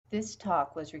This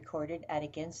talk was recorded at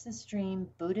Against the Stream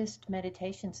Buddhist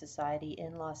Meditation Society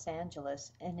in Los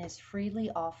Angeles and is freely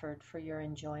offered for your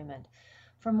enjoyment.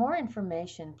 For more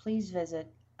information, please visit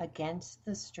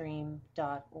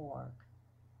againstthestream.org.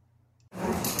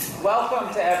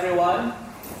 Welcome to everyone.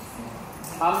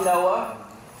 I'm Noah.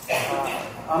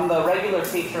 I'm the regular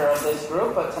teacher of this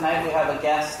group, but tonight we have a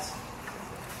guest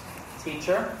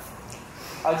teacher.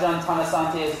 Amma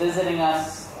Thanasanti is visiting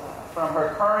us from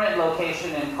her current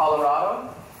location in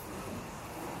Colorado.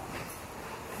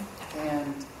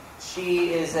 And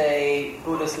she is a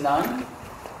Buddhist nun.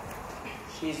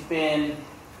 She's been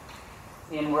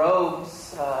in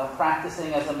robes,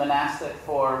 practicing as a monastic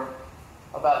for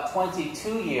about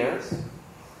 22 years.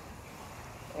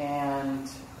 And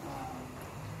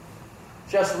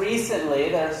just recently,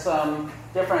 there's some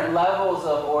different levels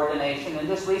of ordination. And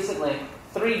just recently,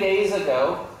 3 days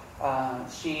ago,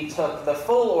 she took the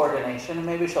full ordination, and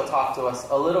maybe she'll talk to us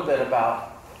a little bit about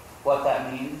what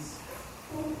that means.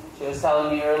 She was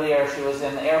telling me earlier she was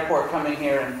in the airport coming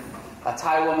here, and a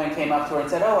Thai woman came up to her and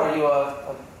said, "Oh, are you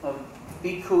a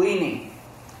bhikkhuini?"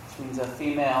 Which means a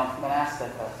female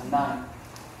monastic, a nun.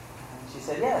 And she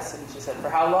said, "Yes." And she said,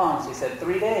 "For how long?" She said,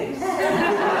 3 days. 2 days.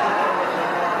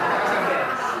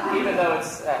 Even though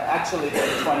it's actually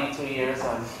been 22 years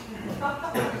on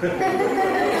the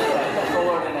full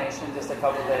ordination just a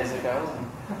couple days ago.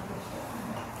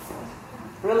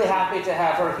 Really happy to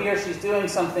have her here. She's doing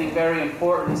something very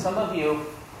important. Some of you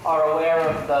are aware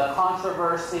of the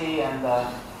controversy and the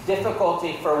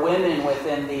difficulty for women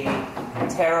within the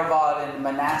Theravadan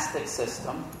monastic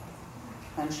system.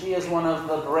 And she is one of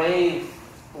the brave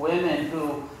women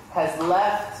who has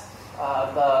left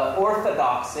the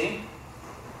orthodoxy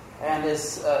and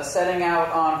is setting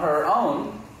out on her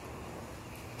own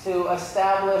to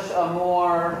establish a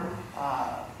more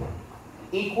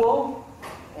equal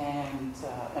and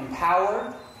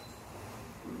empowered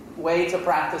way to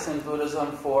practice in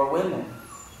Buddhism for women,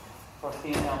 for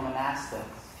female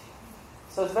monastics.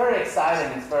 So it's very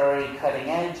exciting, it's very cutting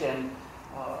edge, and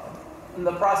in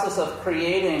the process of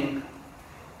creating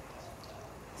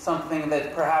something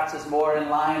that perhaps is more in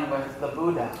line with the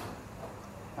Buddha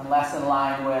and less in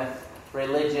line with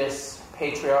religious,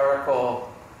 patriarchal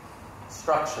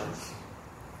structures.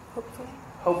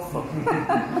 Hopefully.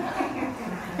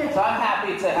 So I'm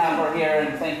happy to have her here,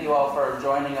 and thank you all for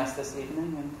joining us this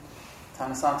evening. And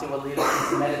Thanasanti will lead us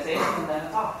into meditation and then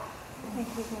talk. Thank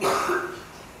you very much.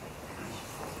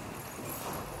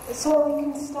 So we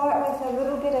can start with a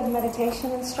little bit of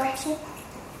meditation instruction.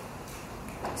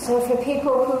 So for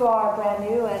people who are brand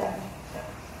new, and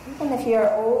even if you're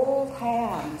old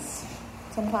hands,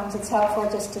 sometimes it's helpful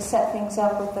just to set things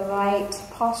up with the right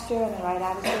posture and the right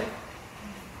attitude.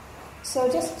 So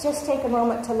just take a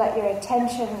moment to let your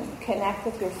attention connect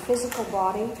with your physical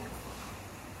body.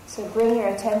 So bring your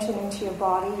attention into your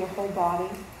body, your whole body,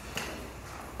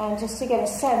 and just to get a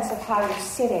sense of how you're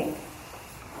sitting.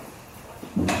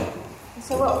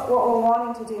 So what we're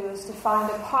wanting to do is to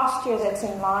find a posture that's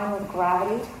in line with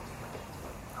gravity,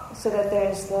 so that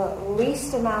there's the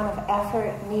least amount of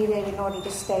effort needed in order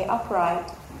to stay upright,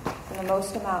 and the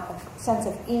most amount of sense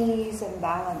of ease and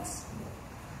balance.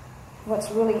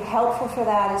 What's really helpful for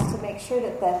that is to make sure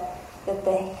that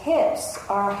the hips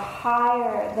are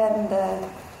higher than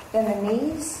the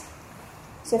knees.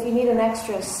 So if you need an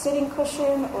extra sitting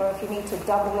cushion, or if you need to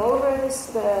double over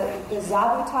the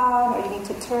zabuton, or you need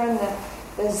to turn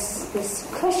this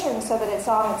cushion so that it's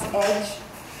on its edge,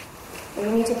 or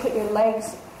you need to put your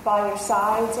legs by your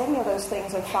sides, any of those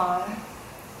things are fine.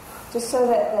 Just so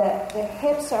that the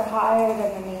hips are higher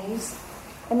than the knees.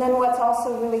 And then what's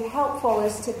also really helpful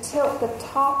is to tilt the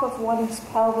top of one's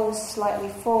pelvis slightly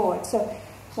forward. So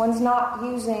one's not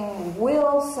using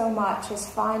will so much as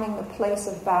finding the place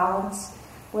of balance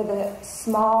where the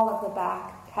small of the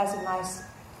back has a nice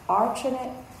arch in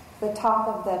it. The top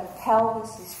of the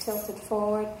pelvis is tilted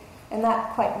forward, and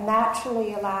that quite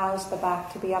naturally allows the back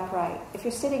to be upright. If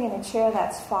you're sitting in a chair,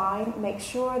 that's fine. Make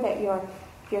sure that your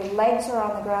legs are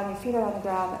on the ground, your feet are on the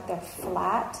ground, that they're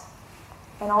flat.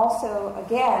 And also,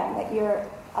 again, that you're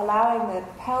allowing the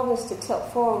pelvis to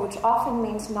tilt forward, which often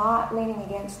means not leaning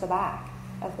against the back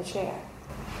of the chair,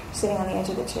 sitting on the edge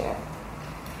of the chair.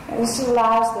 And this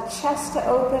allows the chest to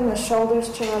open, the shoulders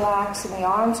to relax, and the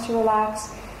arms to relax.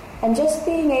 And just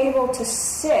being able to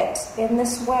sit in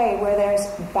this way where there's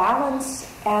balance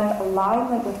and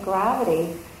alignment with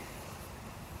gravity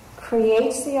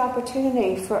creates the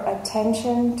opportunity for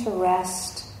attention to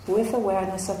rest with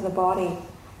awareness of the body.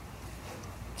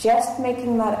 Just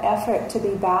making that effort to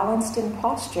be balanced in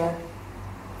posture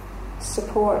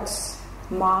supports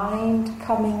mind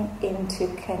coming into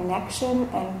connection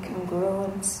and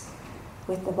congruence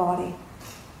with the body.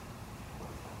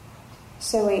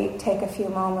 So we take a few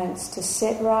moments to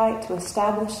sit right, to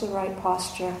establish the right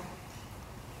posture,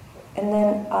 and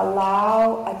then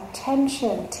allow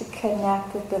attention to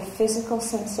connect with the physical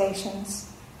sensations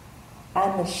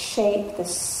and the shape, the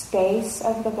space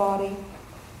of the body,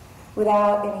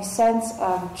 without any sense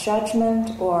of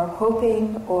judgment or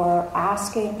hoping or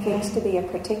asking things to be a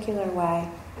particular way.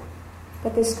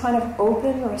 But this kind of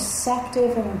open,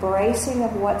 receptive embracing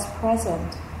of what's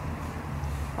present,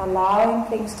 allowing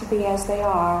things to be as they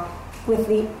are, with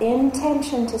the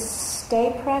intention to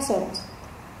stay present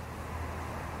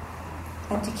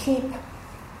and to keep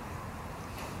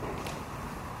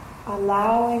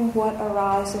allowing what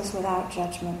arises without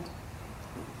judgment.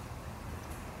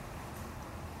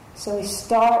 So we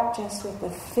start just with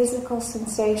the physical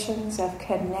sensations of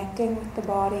connecting with the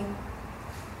body,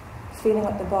 feeling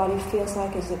what the body feels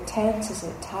like. Is it tense? Is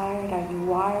it tired? Are you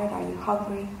wired? Are you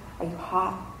hungry? Are you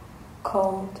hot?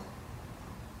 Cold?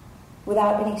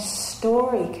 Without any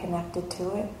story connected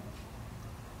to it.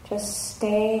 Just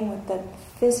staying with the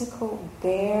physical,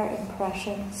 bare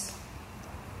impressions.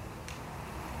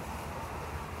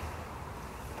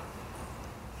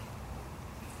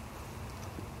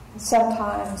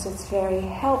 Sometimes it's very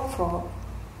helpful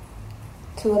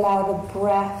to allow the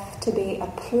breath to be a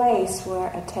place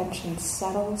where attention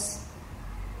settles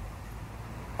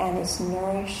and is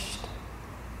nourished.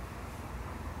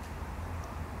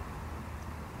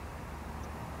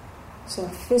 So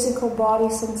physical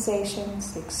body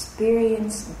sensations,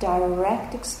 experience,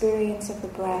 direct experience of the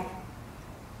breath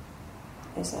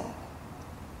is a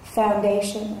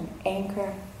foundation, an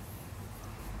anchor,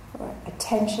 where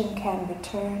attention can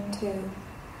return to.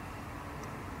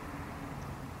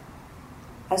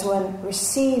 As one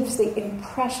receives the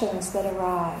impressions that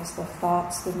arise, the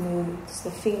thoughts, the moods,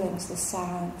 the feelings, the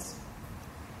sounds,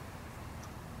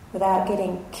 without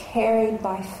getting carried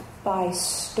by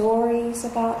stories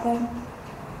about them,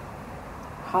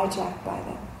 hijacked by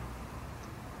them.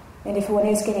 And if one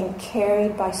is getting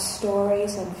carried by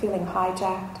stories and feeling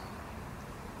hijacked,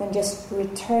 then just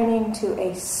returning to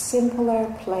a simpler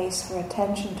place for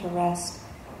attention to rest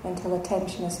until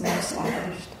attention is more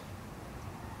established.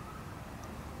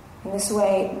 In this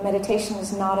way, meditation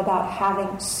is not about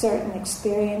having certain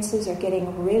experiences or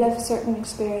getting rid of certain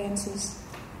experiences,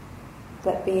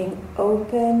 but being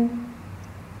open,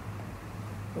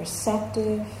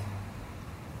 receptive,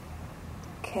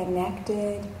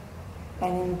 connected,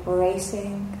 and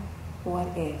embracing what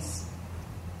is.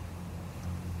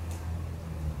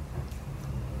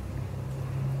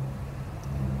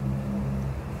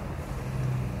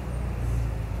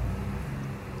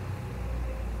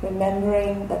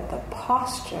 Remembering that the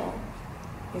posture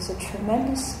is a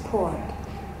tremendous support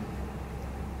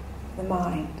for the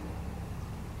mind.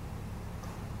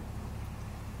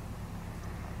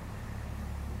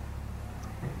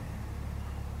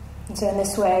 And so in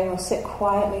this way, we'll sit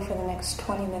quietly for the next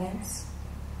 20 minutes.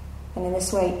 And in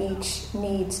this way, each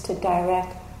needs to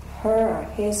direct her or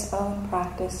his own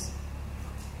practice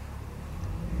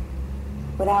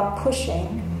without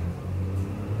pushing,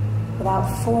 without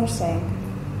forcing,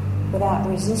 without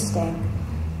resisting,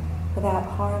 without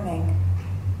harming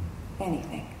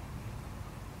anything.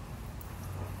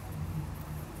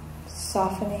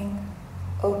 Softening,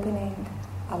 opening,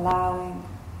 allowing,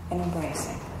 and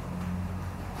embracing.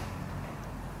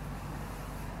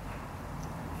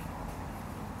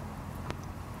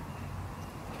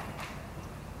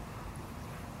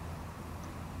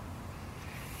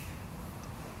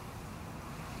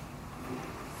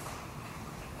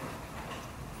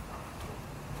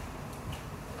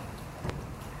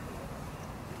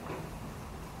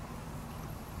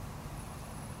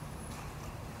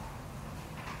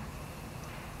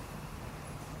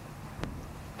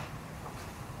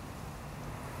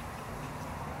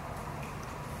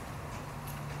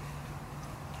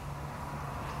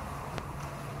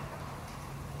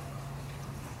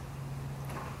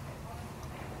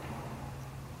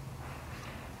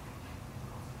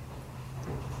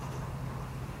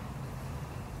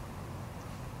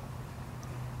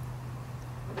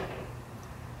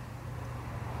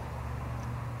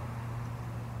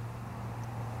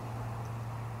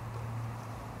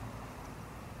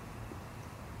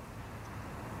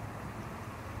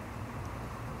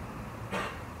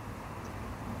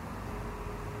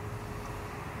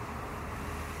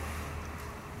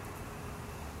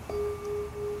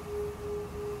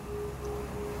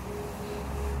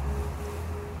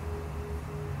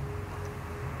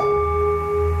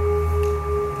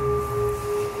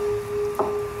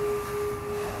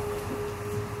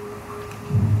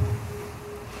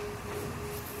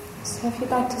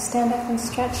 like to stand up and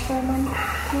stretch for a moment,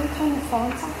 can you turn the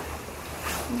fans on?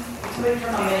 Somebody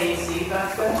turn on the AC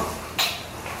back there.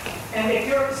 And if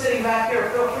you're sitting back here,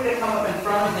 feel free to come up in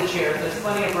front of the chair. There's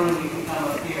plenty of room. You can come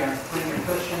up here and bring your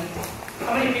cushion.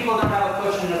 How many people don't have a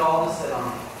cushion at all to sit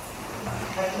on?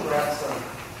 I can grab some.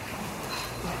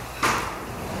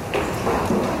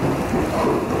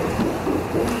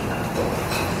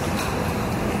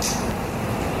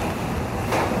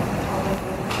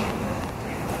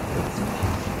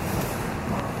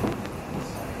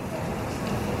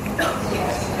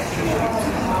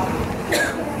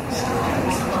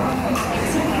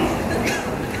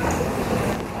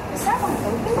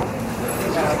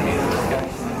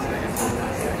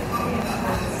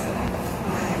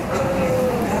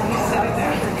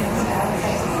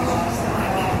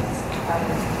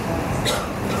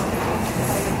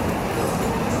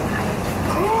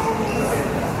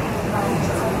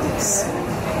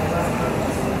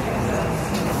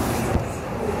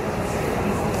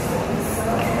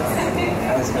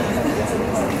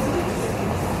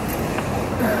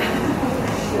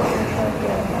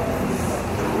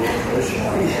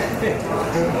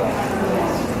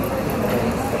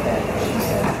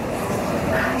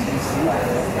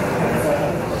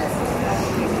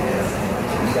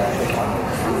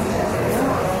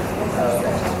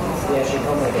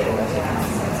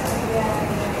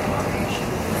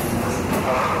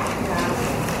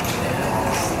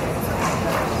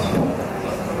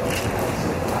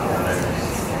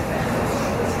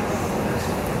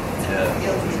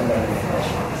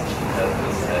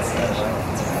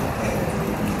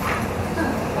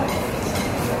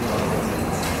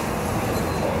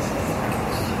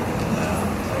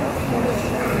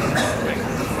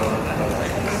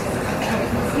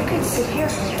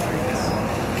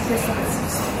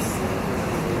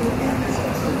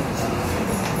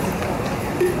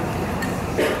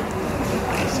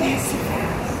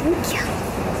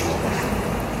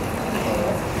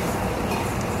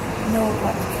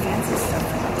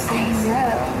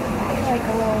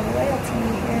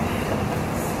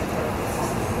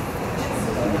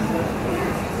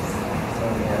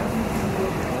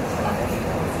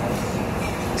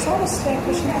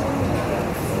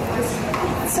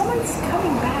 Someone's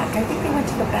coming back. I think they went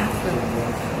to the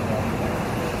bathroom.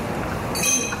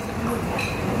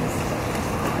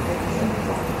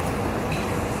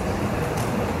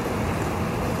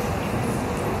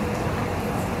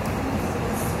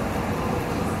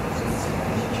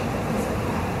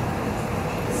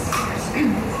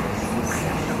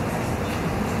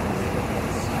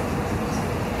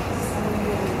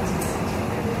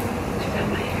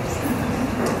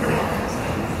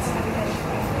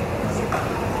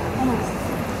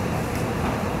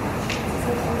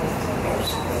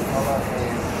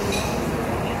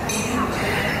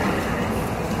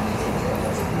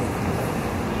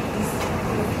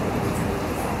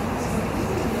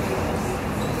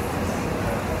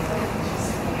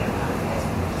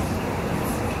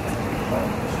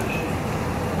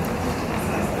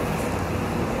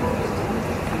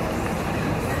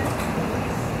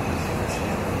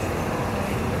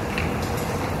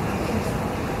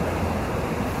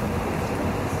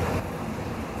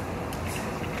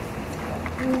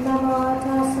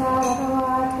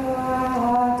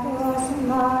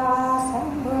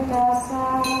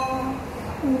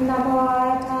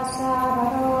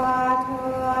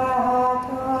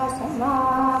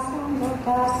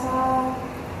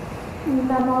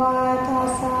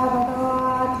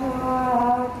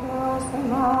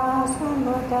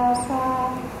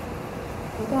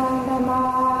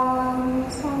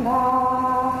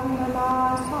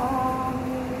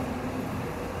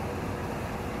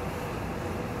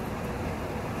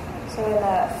 So in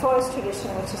the forest tradition,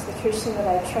 which is the tradition that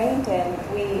I trained in,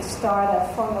 we start a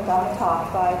formal Dharma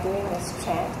talk by doing this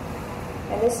chant.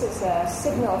 And this is a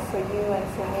signal for you and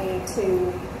for me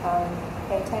to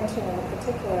pay attention in a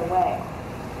particular way.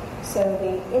 So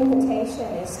the invitation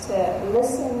is to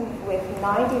listen with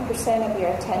 90% of your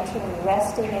attention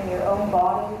resting in your own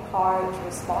body, heart,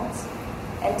 response,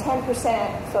 and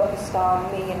 10% focused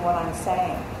on me and what I'm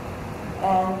saying.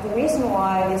 And the reason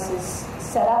why this is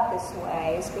set up this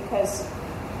way is because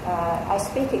I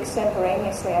speak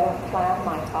extemporaneously. I don't plan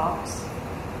my talks.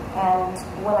 And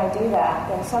when I do that,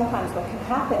 then sometimes what can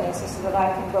happen is that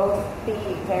I can both be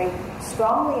very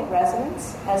strongly in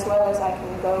resonance as well as I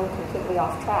can go completely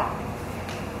off track.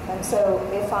 And so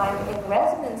if I'm in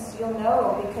resonance, you'll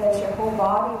know because your whole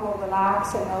body will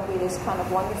relax and there'll be this kind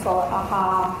of wonderful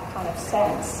aha kind of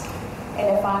sense. And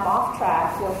if I'm off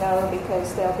track, you'll know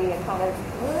because there'll be a kind of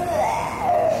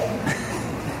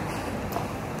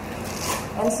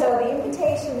And so the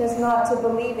invitation is not to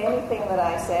believe anything that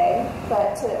I say,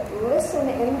 but to listen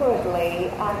inwardly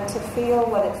and to feel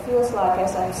what it feels like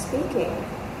as I'm speaking,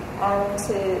 and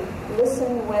to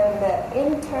listen when the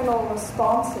internal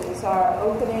responses are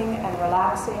opening and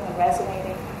relaxing and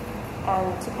resonating,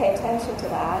 and to pay attention to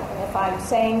that. And if I'm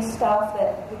saying stuff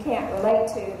that you can't relate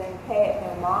to, then pay it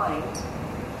no mind.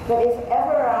 But if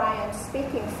ever I am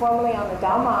speaking formally on the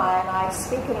Dhamma and I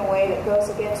speak in a way that goes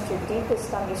against your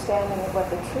deepest understanding of what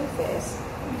the truth is,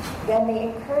 then the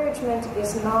encouragement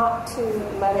is not to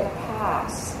let it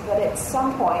pass, but at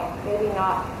some point, maybe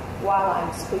not while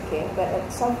I'm speaking, but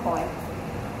at some point,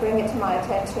 bring it to my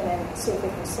attention and see if we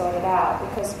can sort it out.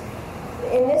 Because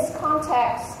in this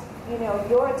context,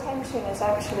 your attention is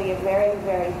actually very,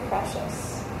 very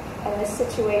precious. And this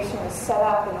situation is set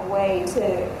up in a way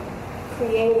to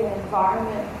create an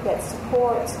environment that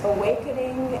supports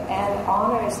awakening and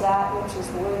honors that which is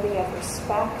worthy of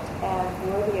respect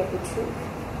and worthy of the truth.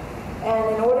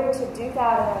 And in order to do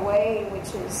that in a way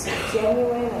which is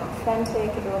genuine and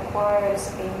authentic, it requires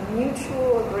a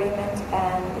mutual agreement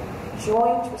and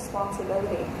joint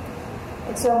responsibility.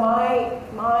 And so my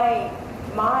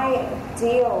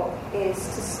deal is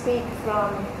to speak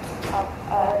from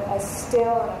a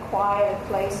still and a quiet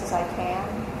place as I can,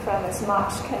 from as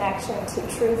much connection to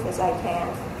truth as I can.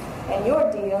 And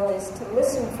your deal is to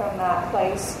listen from that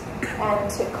place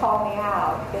and to call me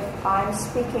out if I'm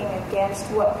speaking against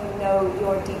what you know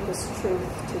your deepest truth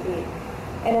to be.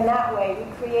 And in that way, we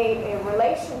create a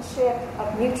relationship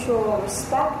of mutual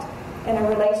respect and a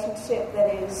relationship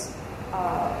that is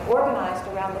organized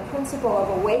around the principle of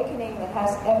awakening that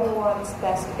has everyone's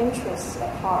best interests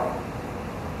at heart.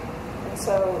 And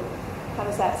so, how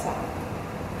does that sound?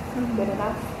 Mm-hmm. Good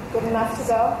enough? Good enough to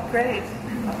go? Great.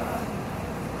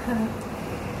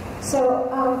 So,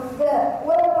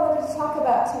 what I wanted to talk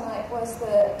about tonight was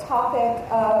the topic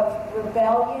of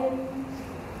rebellion,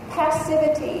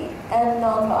 passivity, and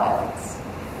nonviolence.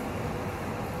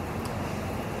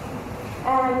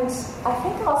 And I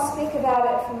think I'll speak about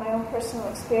it from my own personal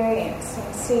experience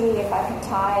and see if I can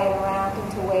tie it around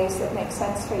into ways that make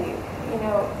sense for you.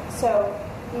 So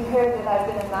you heard that I've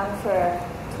been a nun for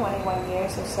 21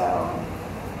 years or so.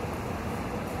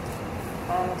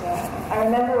 And I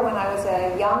remember when I was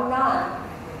a young nun,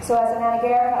 so as an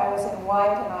anagarika I was in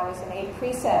white and I was in 8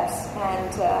 precepts.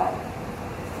 And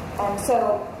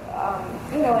so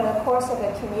in the course of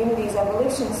a community's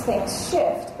evolutions, things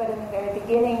shift. But in the very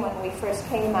beginning, when we first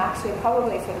came, actually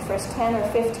probably for the first 10 or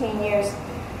 15 years,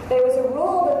 there was a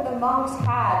rule that the monks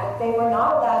had that they were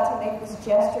not allowed to make this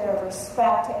gesture of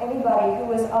respect to anybody who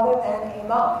was other than a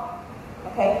monk.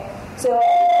 Okay? So...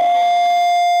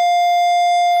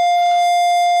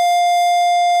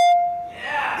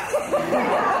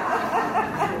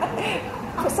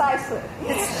 Precisely.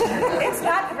 It's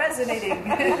not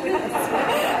resonating. I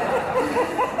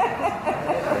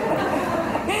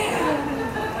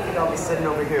think I'll be sitting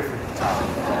over here for the time.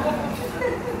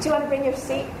 Do you want to bring your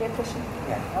seat, your cushion?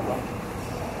 Yeah. Okay.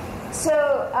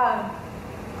 So,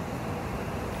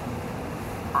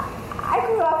 I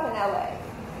grew up in LA.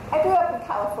 I grew up in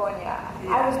California.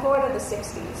 Yeah. I was born in the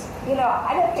 60s.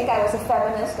 I didn't think I was a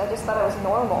feminist. I just thought I was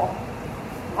normal.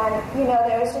 And,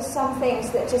 there was just some things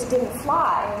that just didn't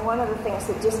fly. And one of the things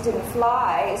that just didn't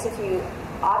fly is if you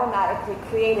automatically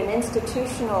create an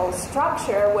institutional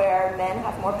structure where men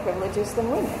have more privileges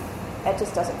than women. That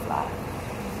just doesn't fly.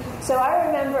 So I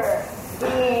remember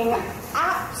being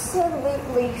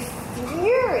absolutely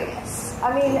furious.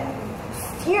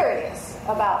 Furious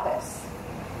about this.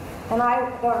 And I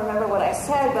don't remember what I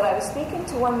said, but I was speaking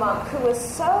to one monk who was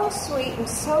so sweet and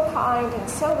so kind and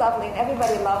so lovely, and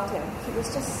everybody loved him. He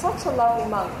was just such a lovely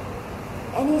monk.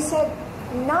 And he said,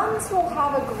 nuns will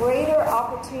have a greater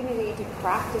opportunity to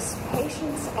practice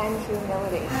patience and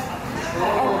humility.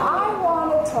 And I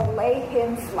wanted to lay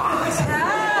him flat.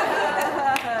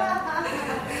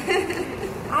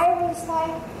 I was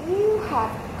like, you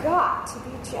have got to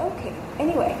be joking.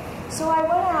 Anyway, so I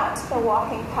went out to the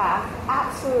walking path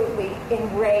absolutely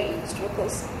enraged with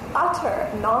this utter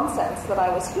nonsense that I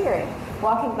was hearing,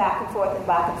 walking back and forth and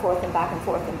back and forth and back and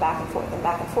forth and back and forth and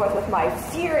back and forth with my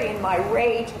fury and my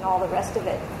rage and all the rest of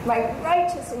it, my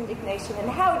righteous indignation, and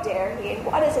how dare he, and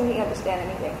why doesn't he understand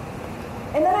anything?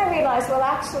 And then I realized, well,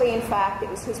 actually, in fact, it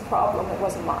was his problem, it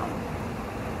wasn't mine.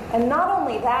 And not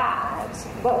only that,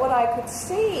 but what I could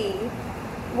see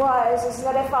is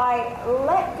that if I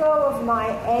let go of my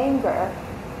anger,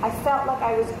 I felt like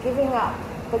I was giving up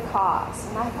the cause.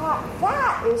 And I thought,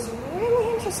 that is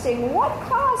really interesting. What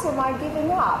cause am I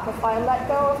giving up if I let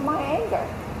go of my anger?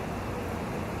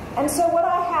 And so what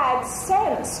I had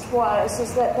sensed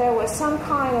is that there was some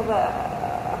kind of a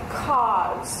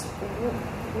cause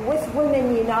with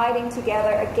women uniting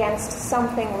together against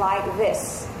something like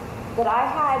this that I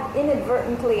had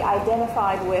inadvertently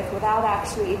identified with without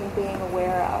actually even being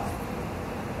aware of.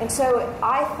 And so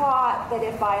I thought that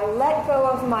if I let go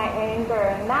of my anger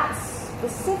in that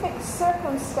specific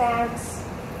circumstance,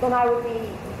 then I would be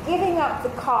giving up the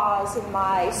cause in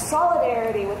my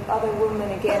solidarity with other women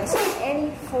against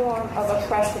any form of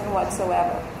oppression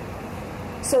whatsoever.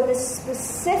 So this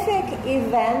specific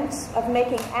event of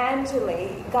making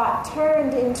Anjali got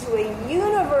turned into a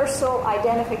universal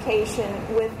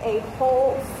identification with a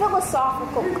whole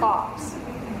philosophical cause.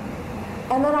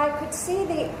 And then I could see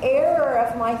the error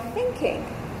of my thinking.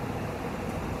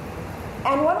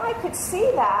 And when I could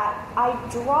see that, I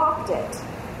dropped it.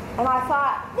 And I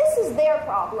thought, this is their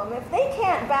problem. If they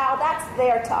can't bow, that's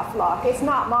their tough luck. It's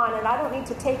not mine, and I don't need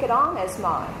to take it on as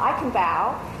mine. I can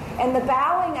bow. And the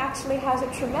bowing actually has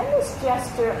a tremendous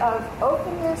gesture of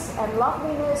openness and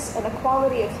loveliness and a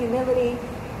quality of humility.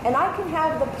 And I can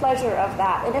have the pleasure of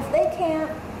that. And if they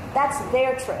can't, that's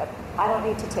their trip. I don't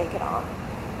need to take it on.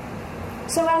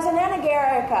 So as an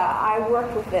anagarika, I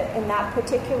worked with it in that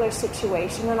particular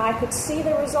situation, and I could see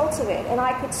the results of it. And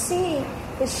I could see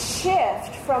the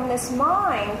shift from this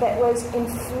mind that was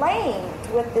inflamed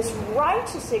with this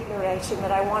righteous ignoration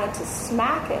that I wanted to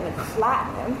smack him and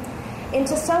flatten him,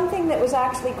 into something that was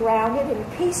actually grounded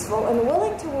and peaceful and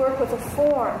willing to work with a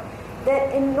form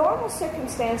that in normal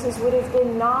circumstances would have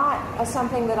been not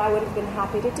something that I would have been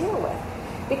happy to deal with.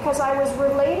 Because I was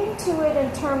relating to it in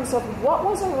terms of what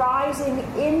was arising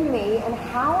in me and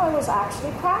how I was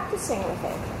actually practicing with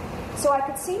it. So I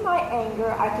could see my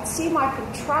anger, I could see my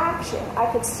contraction,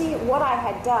 I could see what I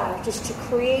had done, just to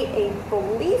create a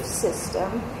belief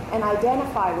system and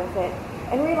identify with it,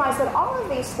 and realize that all of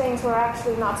these things were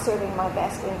actually not serving my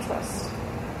best interest.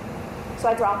 So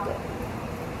I dropped it.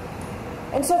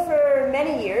 And so for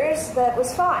many years, that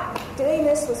was fine. Doing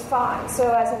this was fine.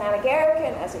 So as an anagarika,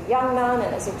 and as a young nun,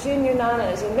 and as a junior nun, and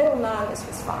as a middle nun, this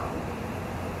was fine.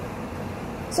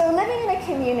 So living in a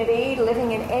community,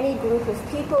 living in any group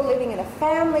of people, living in a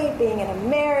family, being in a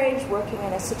marriage, working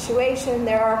in a situation,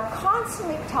 there are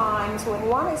constantly times when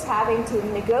one is having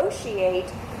to negotiate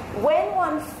when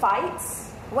one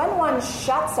fights, when one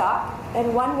shuts up,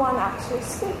 and when one actually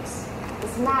speaks.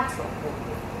 It's natural.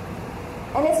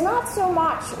 And it's not so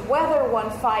much whether one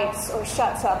fights or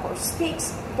shuts up or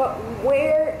speaks, but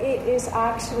where it is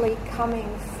actually coming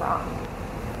from,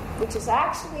 which is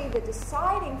actually the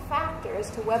deciding factor as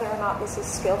to whether or not this is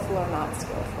skillful or not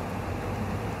skillful.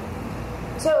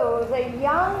 So the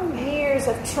young years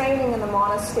of training in the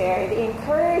monastery, the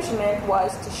encouragement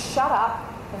was to shut up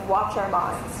and watch our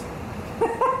minds.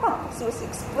 This was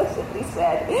explicitly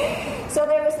said. So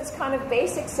there was this kind of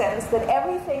basic sense that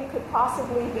everything could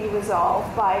possibly be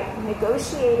resolved by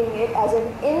negotiating it as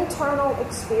an internal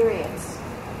experience.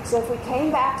 So if we came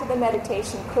back to the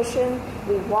meditation cushion,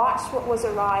 we watched what was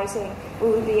arising, we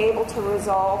would be able to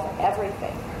resolve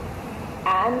everything.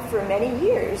 And for many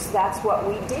years, that's what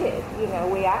we did. You know,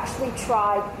 we actually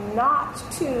tried not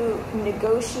to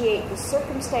negotiate the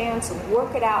circumstance and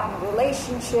work it out in a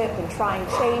relationship and try and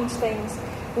change things.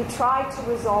 We tried to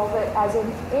resolve it as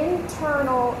an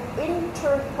internal,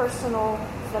 interpersonal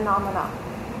phenomenon.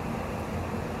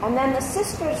 And then the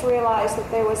sisters realized that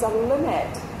there was a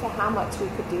limit to how much we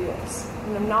could do this.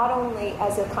 You know, not only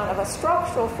as a kind of a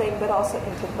structural thing, but also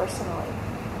interpersonally.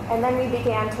 And then we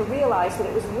began to realize that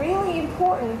it was really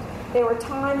important. There were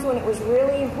times when it was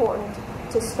really important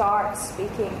to start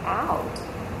speaking out.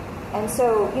 And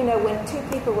so, you know, when two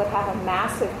people would have a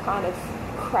massive kind of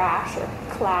crash or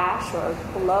clash or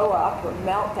blow up or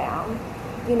meltdown,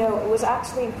 you know, it was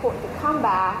actually important to come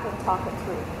back and talk it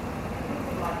through.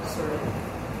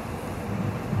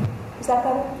 Is that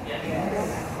better?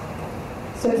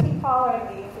 Yes. So keep hollering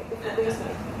me if you lose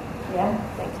me. Yeah?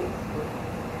 Thank you.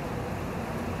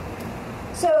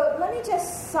 So let me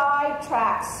just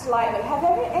sidetrack slightly. Have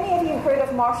any of you heard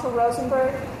of Marshall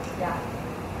Rosenberg? Yeah.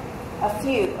 A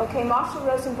few. Okay, Marshall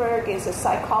Rosenberg is a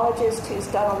psychologist who's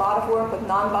done a lot of work with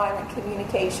nonviolent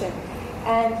communication.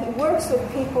 And he works with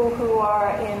people who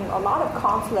are in a lot of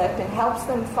conflict and helps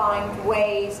them find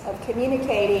ways of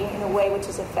communicating in a way which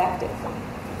is effective.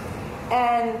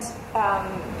 And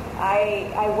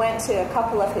I went to a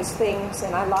couple of his things,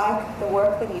 and I like the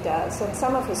work that he does. And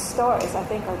some of his stories, I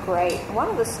think, are great. One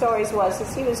of the stories was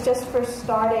he was just first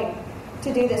starting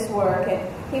to do this work, and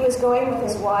he was going with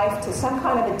his wife to some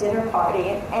kind of a dinner party,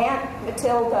 and Aunt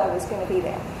Matilda was going to be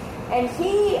there. And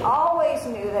he always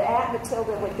knew that Aunt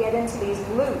Matilda would get into these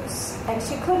loops, and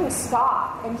she couldn't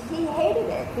stop. And he hated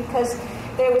it because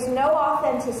There was no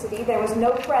authenticity, there was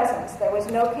no presence, there was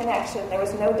no connection, there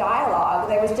was no dialogue.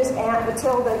 There was just Aunt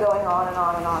Matilda going on and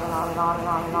on and on and on and on and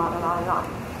on and on and on and on.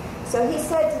 So he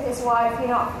said to his wife, I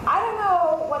don't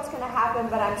know what's going to happen,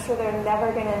 but I'm sure they're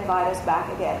never going to invite us back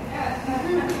again.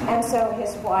 And so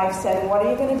his wife said, what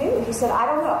are you going to do? He said, I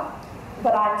don't know,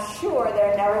 but I'm sure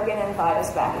they're never going to invite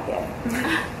us back again.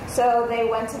 So they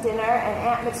went to dinner, and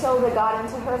Aunt Matilda got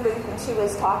into her loop, and she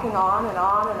was talking on and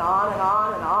on and on and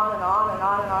on and on and on and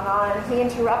on and on and on. And he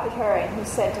interrupted her, and he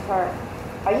said to her,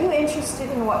 are you interested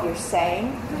in what you're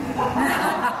saying?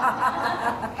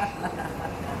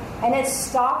 And it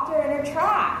stopped her in her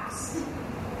tracks.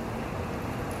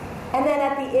 And then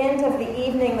at the end of the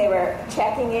evening, they were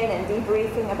checking in and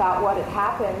debriefing about what had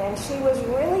happened, and she was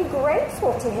really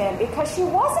grateful to him because she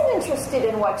wasn't interested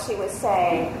in what she was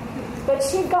saying. But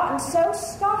she'd gotten so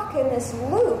stuck in this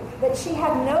loop that she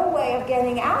had no way of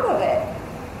getting out of it.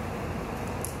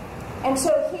 And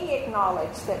so he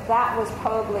acknowledged that that was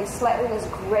probably slightly less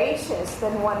gracious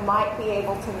than one might be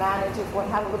able to manage if one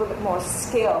had a little bit more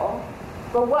skill.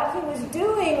 But what he was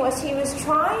doing was he was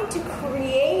trying to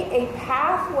create a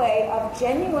pathway of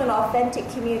genuine, authentic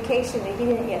communication, and he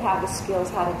didn't yet have the skills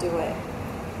how to do it.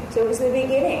 So it was the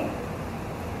beginning.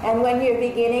 And when you're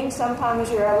beginning, sometimes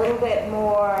you're a little bit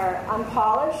more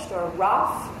unpolished or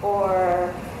rough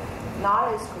or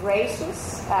not as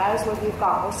gracious as when you've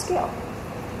got more skill.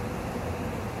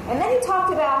 And then he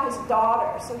talked about his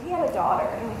daughter. So he had a daughter,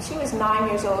 and she was 9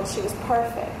 years old. She was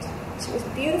perfect. She was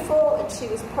beautiful, and she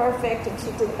was perfect, and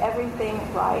she did everything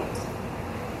right.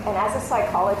 And as a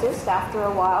psychologist, after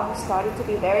a while, he started to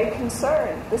be very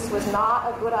concerned. This was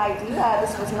not a good idea.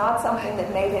 This was not something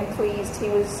that made him pleased. He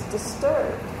was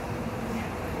disturbed.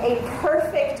 A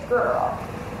perfect girl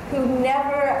who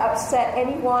never upset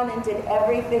anyone and did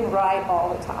everything right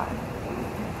all the time.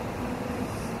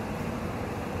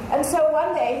 And so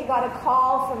one day he got a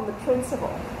call from the principal.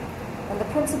 And the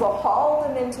principal hauled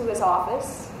him into his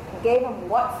office and gave him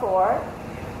what for,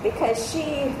 because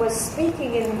she was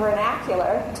speaking in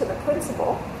vernacular to the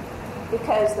principal,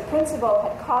 because the principal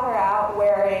had caught her out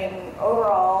wearing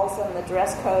overalls, and the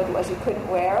dress code was you couldn't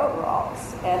wear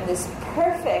overalls. And this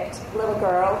perfect little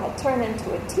girl had turned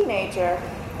into a teenager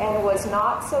and was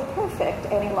not so perfect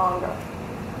any longer.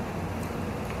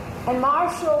 And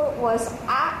Marshall was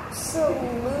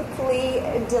absolutely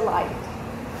delighted.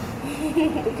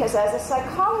 Because as a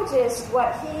psychologist,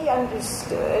 what he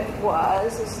understood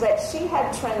is that she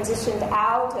had transitioned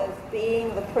out of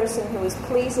being the person who was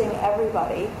pleasing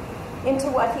everybody into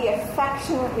what he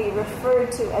affectionately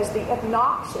referred to as the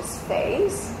obnoxious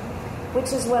phase,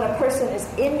 which is when a person is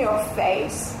in your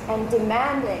face and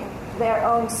demanding their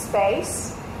own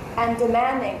space and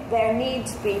demanding their need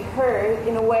to be heard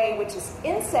in a way which is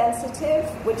insensitive,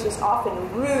 which is often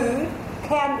rude,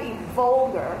 can be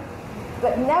vulgar,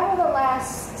 but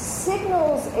nevertheless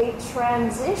signals a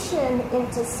transition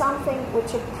into something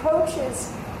which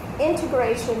approaches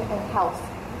integration and health.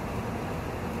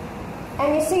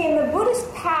 And you see, in the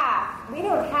Buddhist path, we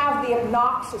don't have the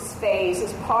obnoxious phase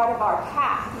as part of our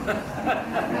path.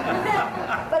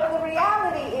 But the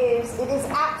reality is, it is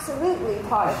absolutely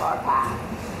part of our path.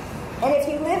 And if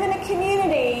you live in a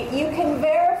community, you can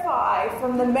verify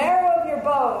from the marrow of your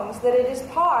bones that it is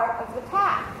part of the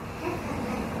path.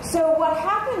 So what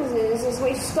happens is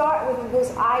we start with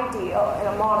this ideal in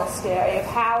a monastery of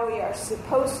how we are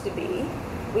supposed to be.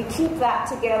 We keep that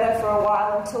together for a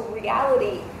while until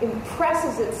reality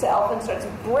impresses itself and starts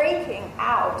breaking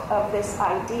out of this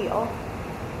ideal.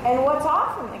 And what's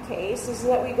often the case is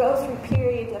that we go through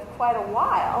periods of quite a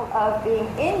while of being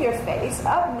in your face,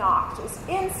 obnoxious,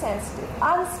 insensitive,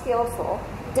 unskillful,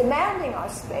 demanding our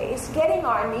space, getting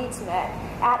our needs met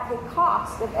at the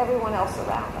cost of everyone else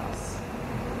around us.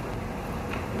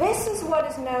 This is what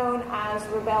is known as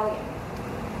rebellion.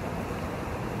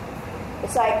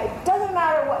 It's like, it doesn't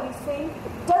matter what you think,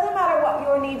 it doesn't matter what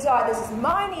your needs are, this is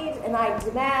my needs, and I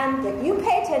demand that you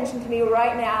pay attention to me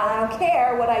right now, and I don't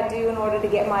care what I do in order to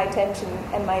get my attention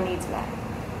and my needs met.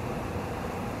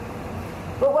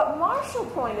 But what Marshall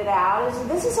pointed out is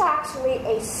this is actually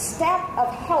a step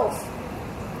of health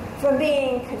from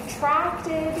being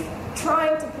contracted,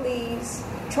 trying to please,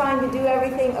 trying to do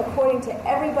everything according to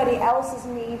everybody else's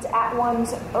needs at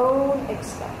one's own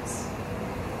expense.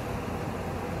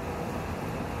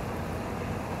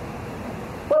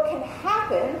 What can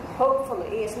happen,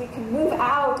 hopefully, is we can move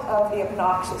out of the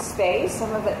obnoxious phase.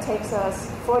 Some of it takes us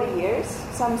 40 years,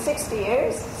 some 60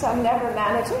 years, some never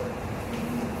manage it.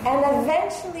 And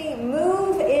eventually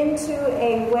move into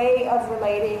a way of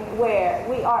relating where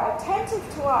we are attentive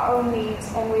to our own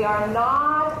needs and we are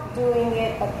not doing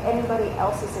it at anybody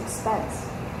else's expense.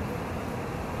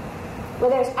 where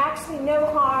there's actually no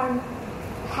harm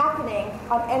happening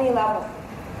on any level.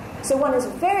 So one is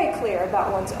very clear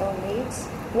about one's own needs.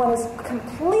 One is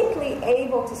completely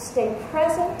able to stay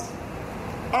present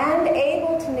and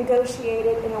able to negotiate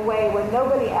it in a way where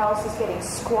nobody else is getting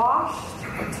squashed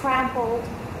or trampled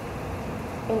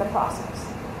in the process.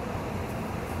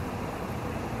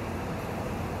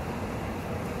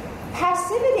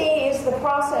 Passivity is the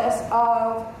process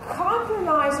of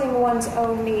compromising one's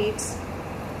own needs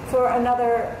for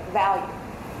another value.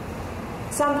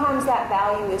 Sometimes that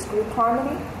value is group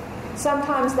harmony.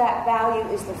 Sometimes that value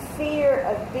is the fear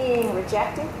of being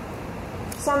rejected.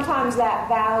 Sometimes that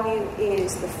value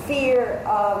is the fear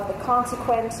of the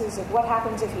consequences of what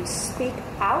happens if you speak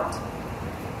out.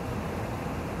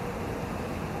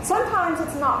 Sometimes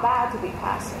it's not bad to be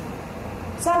passive.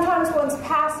 Sometimes one's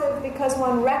passive because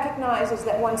one recognizes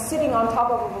that one's sitting on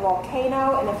top of a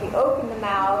volcano, and if you open the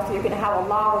mouth, you're going to have a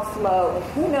lava flow, and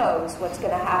who knows what's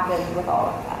going to happen with all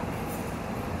of that.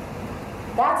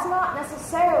 That's not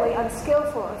necessarily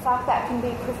unskillful. In fact, that can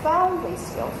be profoundly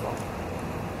skillful.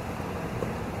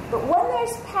 But when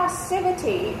there's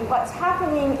passivity, what's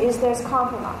happening is there's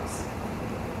compromise.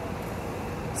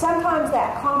 Sometimes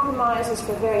that compromise is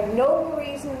for very noble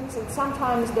reasons, and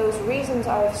sometimes those reasons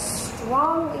are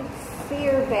strongly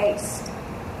fear-based.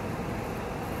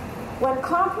 When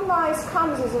compromise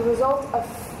comes as a result of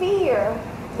fear,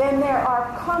 then there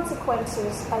are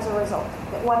consequences as a result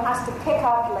that one has to pick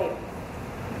up later.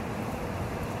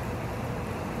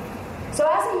 So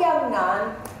as a young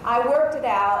nun, I worked it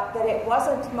out that it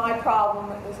wasn't my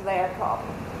problem, it was their problem.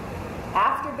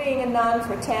 After being a nun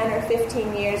for 10 or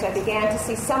 15 years, I began to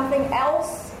see something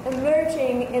else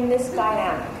emerging in this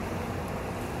dynamic,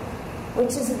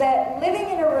 which is that living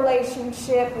in a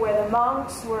relationship where the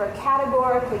monks were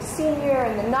categorically senior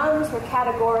and the nuns were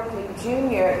categorically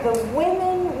junior, the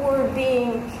women were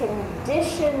being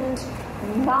conditioned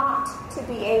not to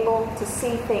be able to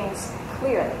see things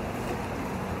clearly.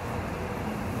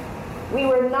 We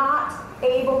were not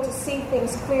able to see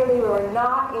things clearly. We were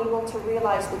not able to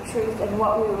realize the truth. And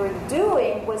what we were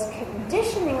doing was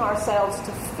conditioning ourselves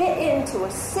to fit into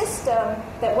a system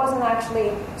that wasn't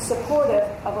actually supportive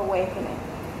of awakening.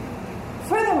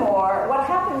 Furthermore, what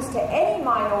happens to any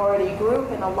minority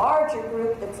group in a larger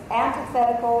group that's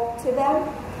antithetical to them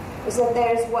is that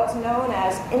there's what's known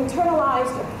as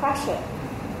internalized oppression.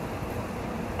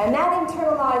 And that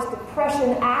internalized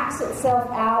oppression acts itself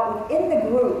out within the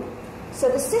group. So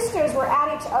the sisters were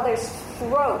at each other's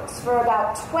throats for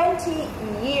about 20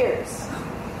 years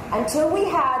until we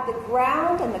had the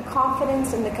ground and the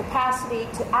confidence and the capacity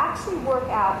to actually work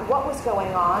out what was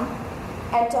going on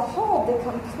and to hold the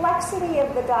complexity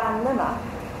of the dilemma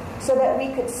so that we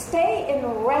could stay in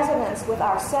resonance with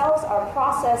ourselves, our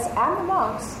process, and the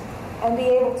monks and be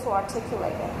able to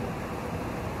articulate it.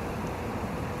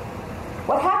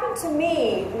 What happened to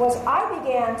me was I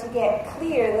began to get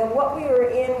clear that what we were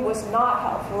in was not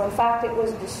helpful. In fact, it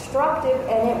was destructive,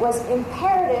 and it was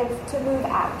imperative to move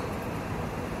out.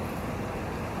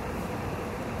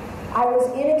 I was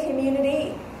in a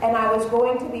community, and I was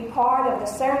going to be part of the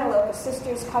Serenaloka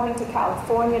sisters coming to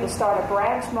California to start a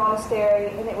branch monastery,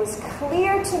 and it was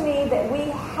clear to me that we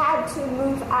had to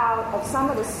move out of some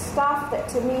of the stuff that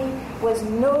to me was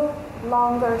no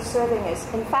longer serving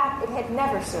us. In fact, it had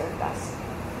never served us.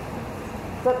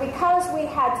 But because we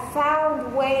had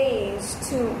found ways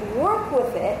to work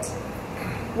with it,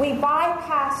 we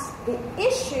bypassed the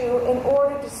issue in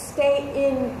order to stay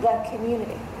in the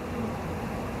community.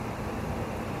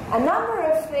 A number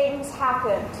of things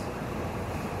happened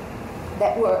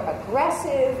that were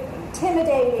aggressive,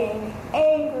 intimidating,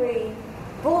 angry,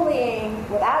 bullying,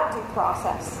 without due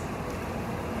process.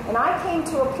 And I came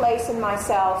to a place in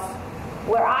myself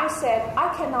where I said,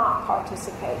 I cannot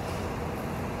participate.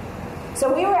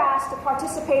 So we were asked to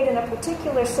participate in a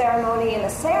particular ceremony, and the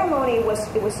ceremony it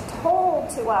was told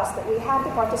to us that we had to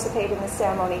participate in the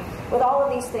ceremony with all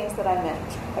of these things that I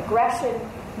mentioned: aggression,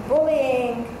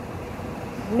 bullying,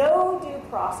 no due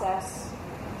process.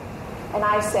 And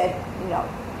I said, no,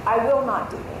 I will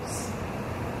not do this.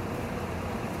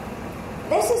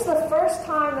 This is the first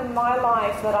time in my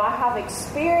life that I have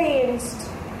experienced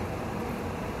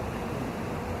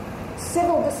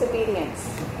civil disobedience.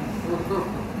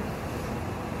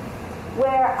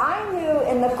 Where I knew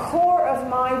in the core of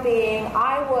my being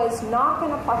I was not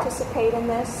going to participate in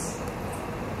this.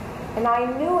 And I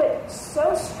knew it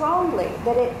so strongly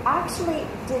that it actually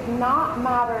did not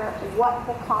matter what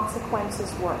the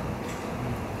consequences were.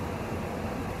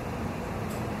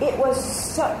 It was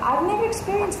so... I've never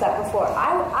experienced that before.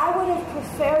 I would have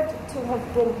preferred to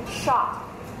have been shot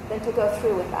than to go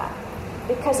through with that.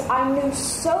 because I knew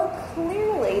so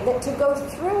clearly that to go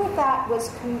through with that was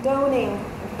condoning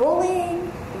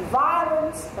bullying,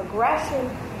 violence, aggression,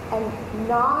 and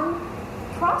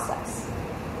non-process,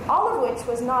 all of which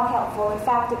was not helpful. In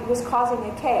fact, it was causing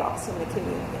a chaos in the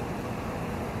community.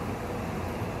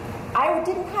 I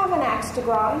didn't have an axe to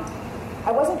grind.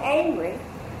 I wasn't angry.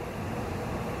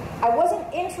 I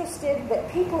wasn't interested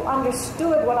that people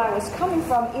understood what I was coming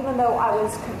from, even though I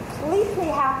was completely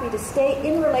happy to stay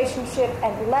in relationship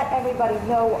and let everybody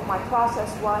know what my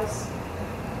process was.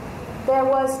 It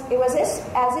was as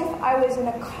if I was in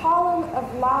a column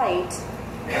of light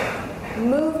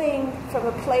moving from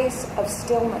a place of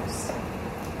stillness.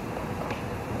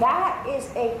 That is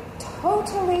a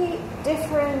totally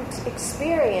different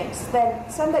experience than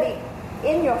somebody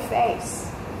in your face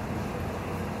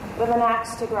with an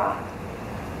axe to grind,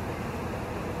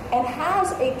 and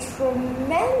has a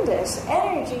tremendous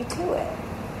energy to it.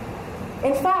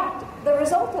 In fact, the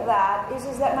result of that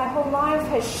is that my whole life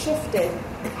has shifted,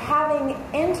 having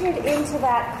entered into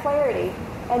that clarity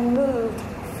and moved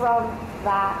from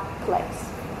that place.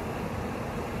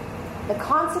 The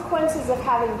consequences of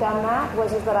having done that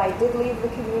was that I did leave the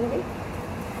community.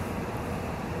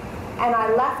 And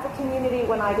I left the community.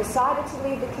 When I decided to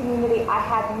leave the community, I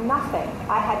had nothing.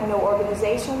 I had no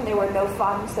organization. There were no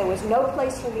funds. There was no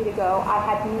place for me to go. I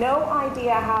had no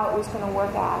idea how it was going to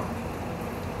work out.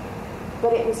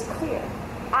 But it was clear,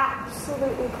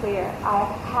 absolutely clear, I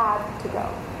had to go.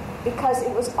 Because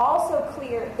it was also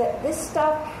clear that this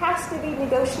stuff has to be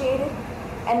negotiated,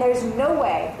 and there's no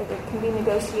way that it can be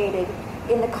negotiated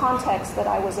in the context that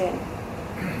I was in.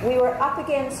 We were up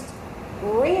against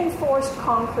reinforced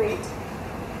concrete.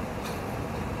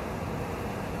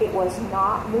 It was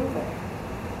not moving.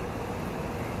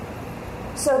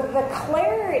 So the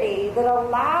clarity that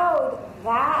allowed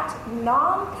that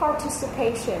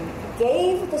non-participation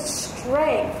gave the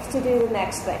strength to do the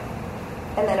next thing.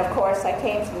 And then, of course, I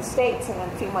came to the States, and then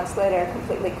a few months later,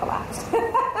 completely collapsed.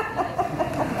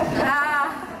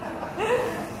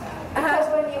 Because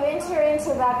when you enter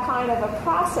into that kind of a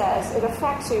process, it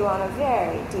affects you on a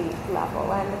very deep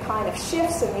level, and the kind of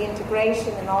shifts and the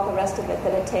integration and all the rest of it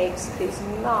that it takes is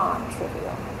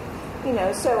non-trivial.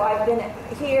 So I've been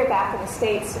here back in the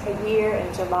States a year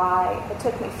in July. It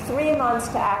took me 3 months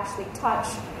to actually touch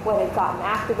what had gotten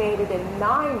activated, and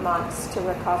 9 months to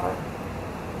recover.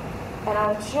 And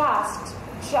I'm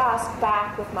just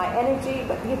back with my energy,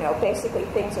 but basically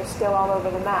things are still all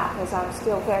over the map, as I'm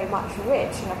still very much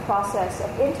rich in a process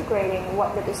of integrating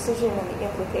what the decision and the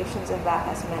implications of that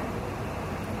has meant.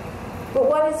 But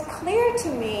what is clear to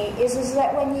me is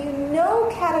that when you know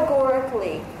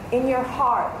categorically in your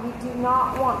heart you do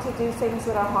not want to do things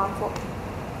that are harmful,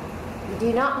 you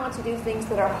do not want to do things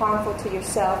that are harmful to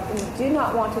yourself, and you do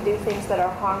not want to do things that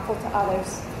are harmful to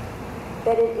others,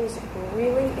 that it is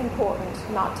really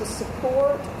important not to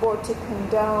support or to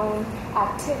condone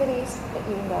activities that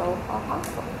you know are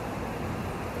harmful.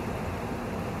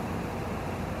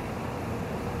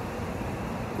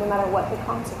 No matter what the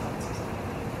consequences are.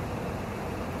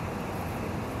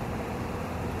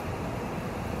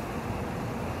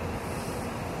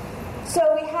 So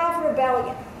we have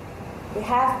rebellion, we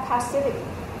have passivity,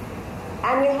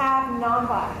 and we have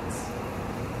nonviolence.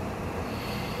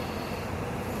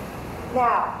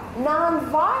 Now,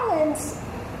 nonviolence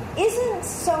isn't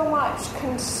so much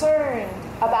concerned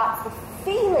about the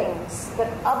feelings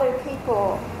that other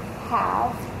people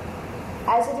have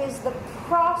as it is the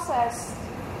process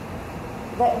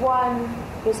that one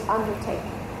is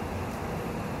undertaking.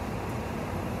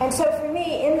 And so for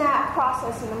me, in that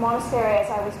process in the monastery, as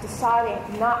I was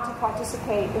deciding not to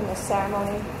participate in this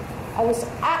ceremony, I was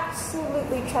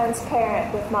absolutely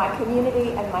transparent with my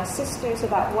community and my sisters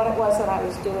about what it was that I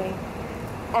was doing,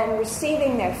 and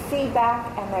receiving their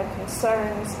feedback and their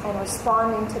concerns and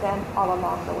responding to them all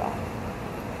along the way.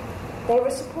 They were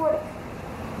supportive.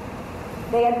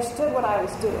 They understood what I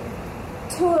was doing.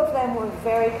 2 of them were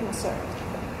very concerned.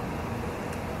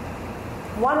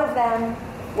 One of them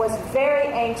was very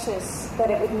anxious that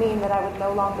it would mean that I would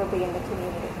no longer be in the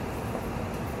community.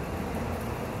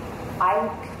 I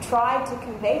tried to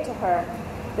convey to her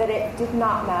that it did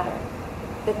not matter,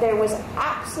 that there was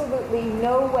absolutely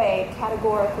no way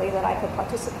categorically that I could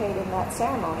participate in that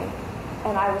ceremony,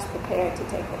 and I was prepared to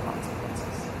take the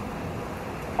consequences.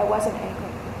 I wasn't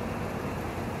angry,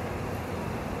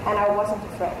 and I wasn't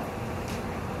afraid.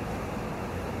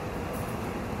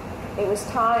 It was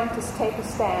time to take a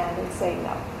stand and say,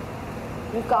 no,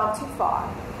 you've gone too far,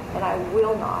 and I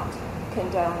will not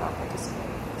condone not participating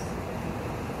in this.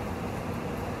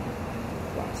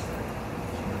 Yes.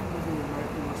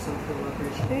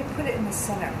 Maybe put it in the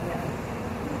center. Yeah.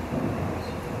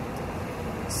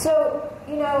 So,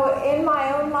 in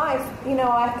my own life,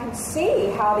 I can see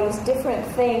how these different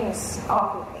things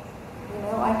operate.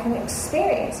 I can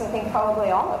experience, I think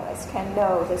probably all of us can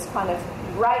know this kind of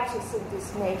righteous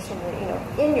indignation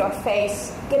that, in your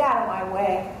face, get out of my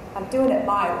way, I'm doing it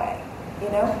my way,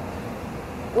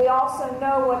 We also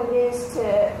know what it is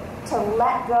to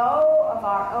let go of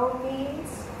our own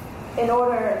needs in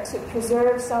order to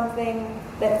preserve something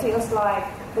that feels like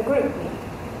the group need.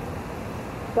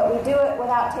 But we do it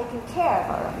without taking care of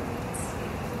our own needs.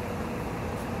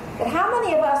 But how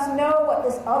many of us know what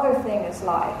this other thing is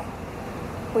like?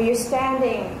 Where you're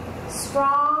standing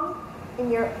strong in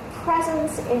your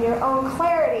presence, in your own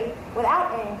clarity,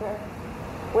 without anger,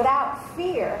 without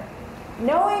fear,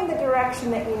 knowing the direction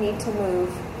that you need to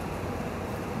move,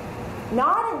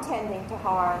 not intending to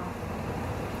harm,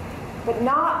 but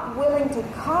not willing to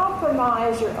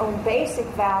compromise your own basic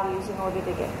values in order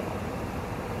to get there.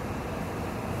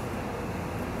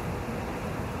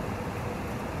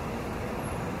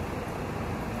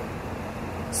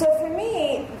 So for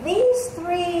me, these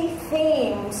three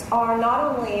themes are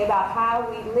not only about how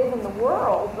we live in the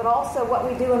world, but also what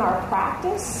we do in our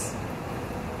practice,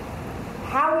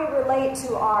 how we relate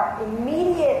to our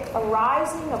immediate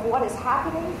arising of what is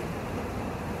happening,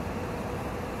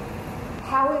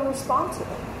 how we respond to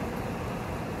it.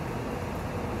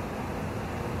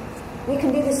 We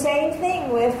can do the same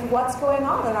thing with what's going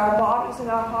on in our bodies and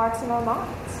our hearts and our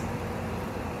minds.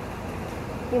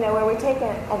 Where we take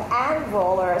an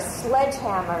anvil or a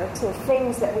sledgehammer to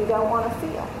things that we don't want to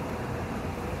feel.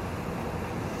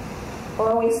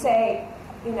 Or we say,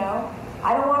 I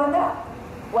don't want to know.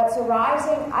 What's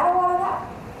arising, I don't want to know.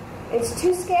 It's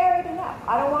too scary to know.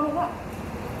 I don't want to know.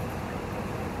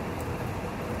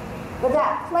 But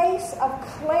that place of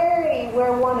clarity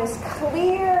where one is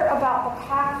clear about the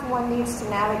path one needs to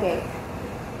navigate,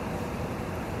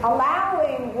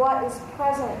 allowing what is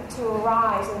present to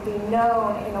arise and be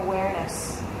known in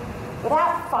awareness,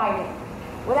 without fighting,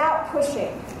 without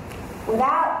pushing,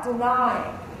 without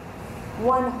denying,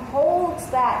 one holds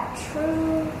that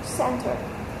true center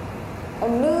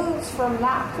and moves from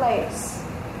that place.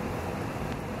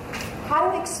 How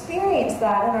do we experience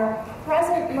that in our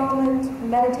present moment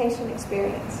meditation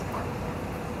experience?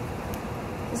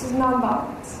 This is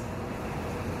nonviolence.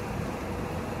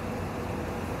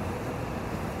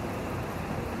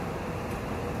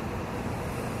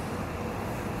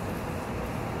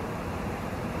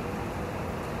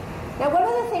 Now, one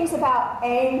of the things about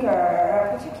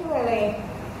anger, particularly,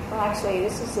 well, actually,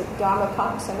 this is a Dharma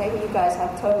Punx, so maybe you guys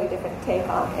have a totally different take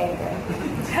on anger.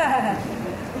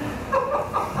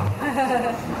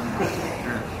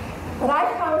 But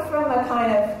I come from a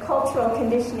kind of cultural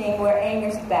conditioning where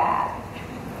anger's bad.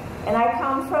 And I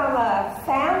come from a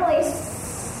family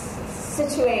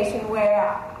situation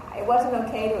where it wasn't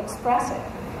okay to express it.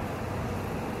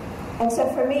 And so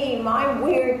for me, my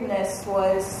weirdness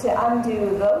was to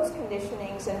undo those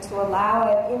conditionings and to allow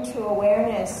it into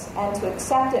awareness and to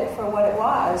accept it for what it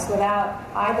was without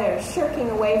either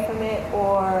shirking away from it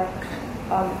or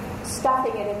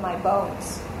stuffing it in my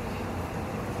bones.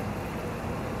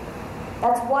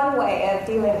 That's one way of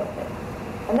dealing with it.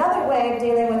 Another way of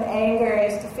dealing with anger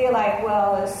is to feel like,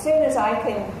 well, as soon as I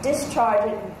can discharge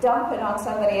it and dump it on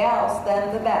somebody else,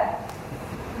 then the better.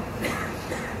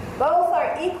 Both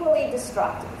are equally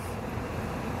destructive.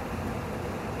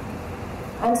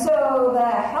 And so the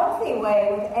healthy way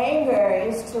with anger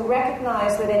is to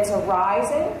recognize that it's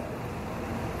arising,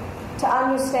 to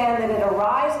understand that it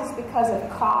arises because of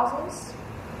causes,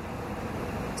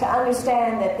 to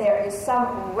understand that there is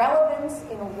some relevance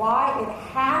in why it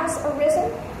has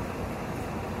arisen,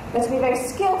 but to be very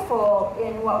skillful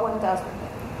in what one does with it.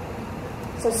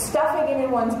 So stuffing it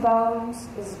in one's bones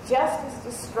is just as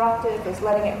destructive as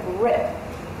letting it rip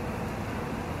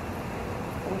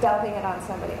and dumping it on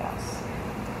somebody else.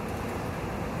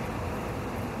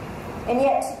 And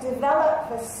yet to develop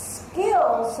the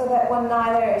skill so that one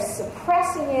neither is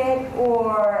suppressing it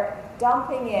or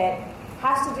dumping it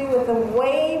has to do with the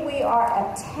way we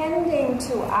are attending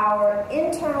to our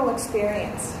internal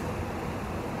experience.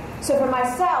 So for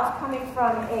myself, coming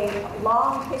from a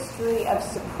long history of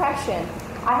suppression,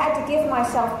 I had to give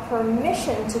myself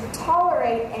permission to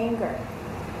tolerate anger.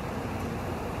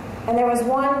 And there was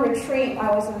one retreat, I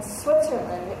was in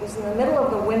Switzerland, it was in the middle of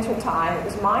the winter time, it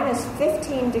was minus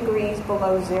 15 degrees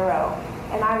below zero,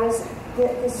 and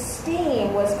the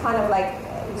steam was kind of like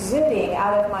exuding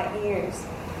out of my ears.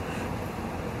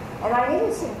 And I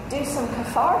needed to do some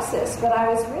catharsis, but I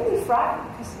was really frightened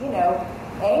because,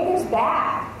 anger's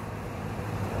bad.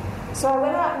 So I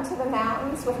went out into the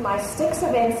mountains with my sticks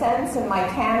of incense and my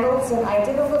candles, and I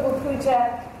did a little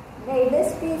puja, may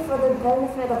this be for the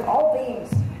benefit of all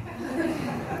beings.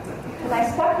 And I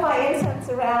stuck my incense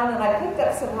around, and I picked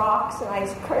up some rocks, and I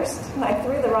cursed, and I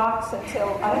threw the rocks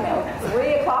until,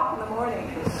 3 o'clock in the morning.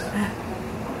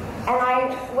 And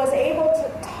I was able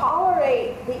to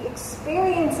tolerate the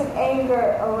experience of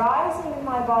anger arising in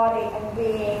my body and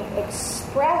being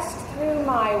expressed through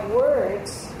my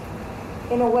words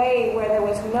in a way where there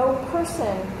was no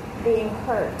person being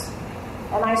hurt.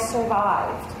 And I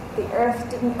survived. The earth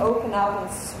didn't open up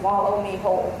and swallow me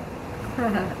whole.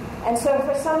 And so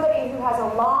for somebody who has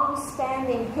a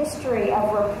long-standing history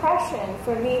of repression,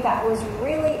 for me that was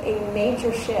really a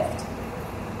major shift.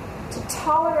 To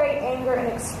tolerate anger and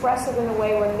express it in a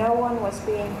way where no one was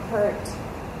being hurt.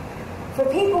 For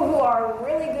people who are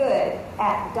really good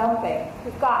at dumping,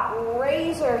 who've got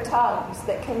razor tongues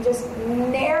that can just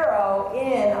narrow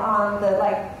in on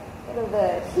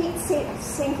the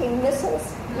heat-sinking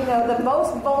missiles, the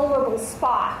most vulnerable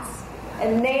spots,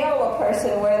 and nail a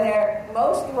person where they're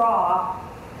most raw,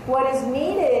 what is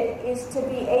needed is to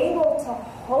be able to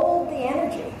hold the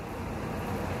energy,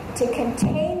 to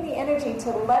contain the energy, to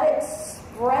let it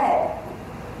spread,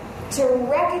 to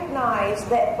recognize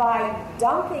that by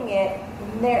dumping it,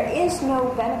 there is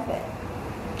no benefit.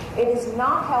 It is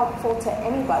not helpful to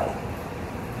anybody.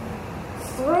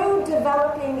 Through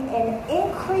developing an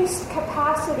increased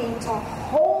capacity to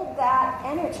hold that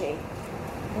energy,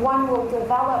 one will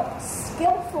develop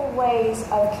skillful ways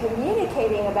of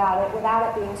communicating about it without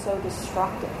it being so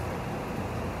destructive.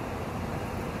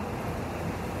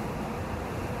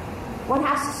 One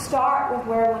has to start with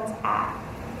where one's at.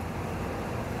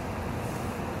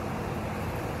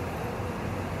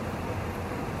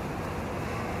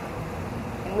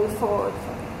 And move forward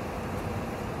from it.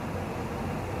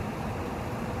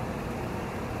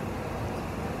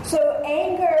 So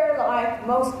anger, like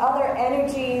most other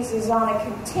energies, is on a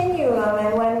continuum,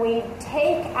 and when we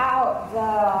take out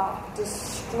the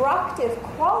destructive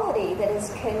quality that is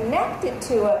connected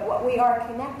to it, what we are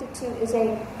connected to is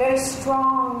a very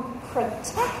strong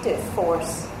protective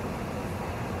force.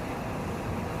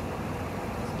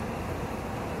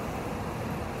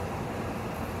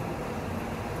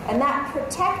 And that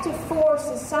protective force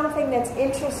is something that's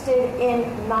interested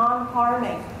in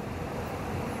non-harming.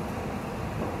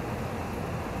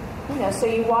 So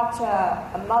you watch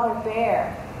a mother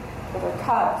bear with her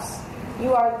cubs.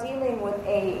 You are dealing with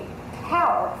a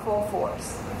powerful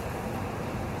force.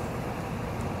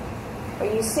 Or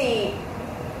you see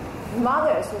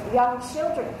mothers with young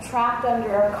children trapped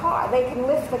under a car. They can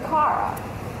lift the car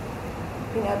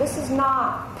up. This is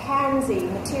not pansy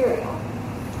material.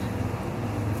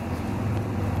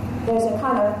 There's a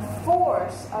kind of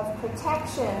force of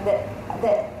protection that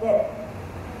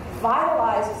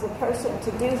vitalizes the person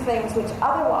to do things which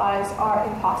otherwise are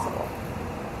impossible.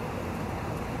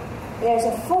 There's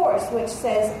a force which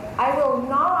says, I will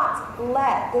not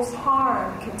let this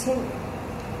harm continue.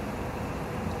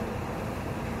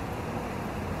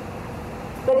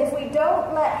 But if we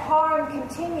don't let harm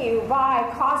continue by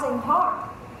causing harm,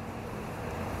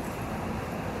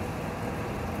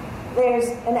 there's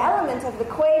an element of the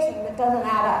equation that doesn't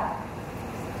add up.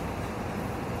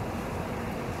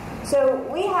 So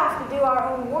we have to do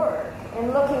our own work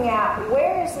in looking at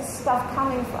where is this stuff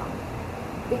coming from.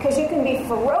 Because you can be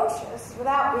ferocious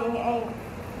without being angry.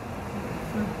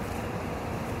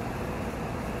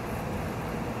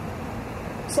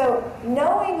 So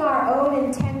knowing our own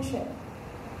intention,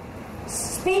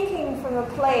 speaking from a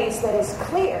place that is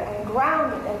clear and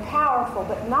grounded and powerful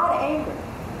but not angry,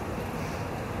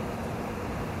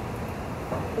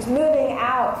 is moving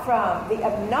out from the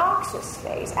obnoxious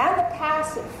phase and the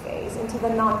passive phase into the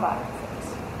non-violent phase.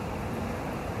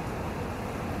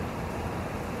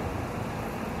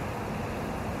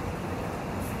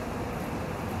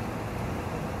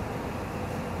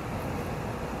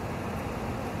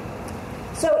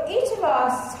 So each of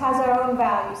us has our own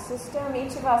value system,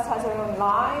 each of us has our own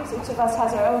lives, each of us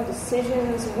has our own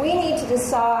decisions. We need to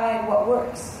decide what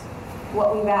works,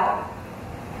 what we value,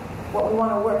 what we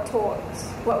want to work towards,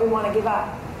 what we want to give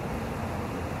up.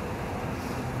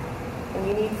 And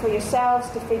you need for yourselves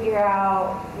to figure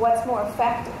out what's more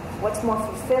effective, what's more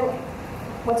fulfilling,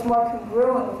 what's more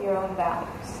congruent with your own values.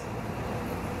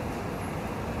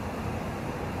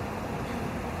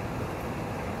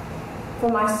 For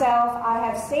myself, I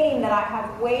have seen that I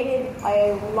have waited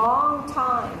a long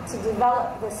time to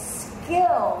develop the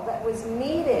skill that was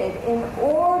needed in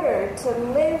order to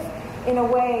live in a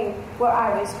way where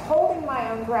I was holding my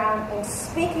own ground and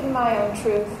speaking my own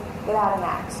truth without an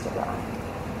axe to grind.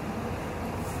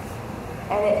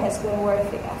 And it has been worth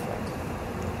the effort.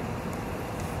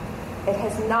 It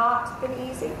has not been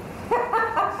easy.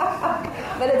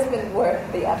 But it's been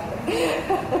worth the effort.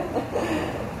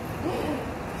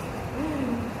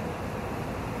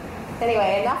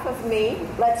 Anyway, enough of me.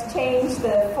 Let's change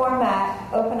the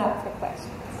format, open up for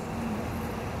questions.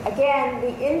 Again,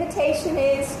 the invitation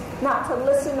is not to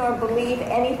listen or believe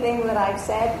anything that I've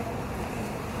said,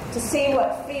 to see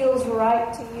what feels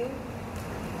right to you,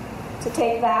 to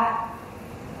take that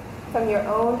from your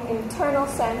own internal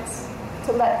sense,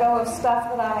 to let go of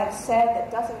stuff that I have said that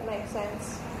doesn't make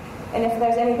sense. And if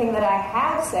there's anything that I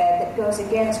have said that goes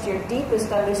against your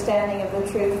deepest understanding of the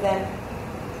truth, then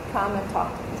come and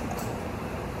talk to me.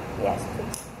 Yes,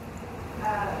 please. I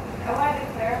wanted to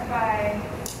clarify,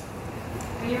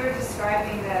 when you were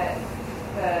describing the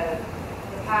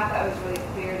path that was really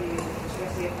clear to you, the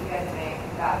choice you had to make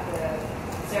about the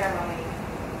ceremony,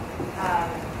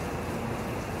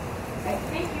 I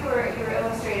think you were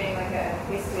illustrating like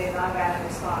basically a nonviolent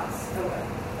response,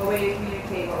 a way to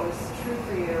communicate what was true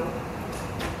for you.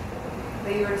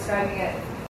 That you were describing it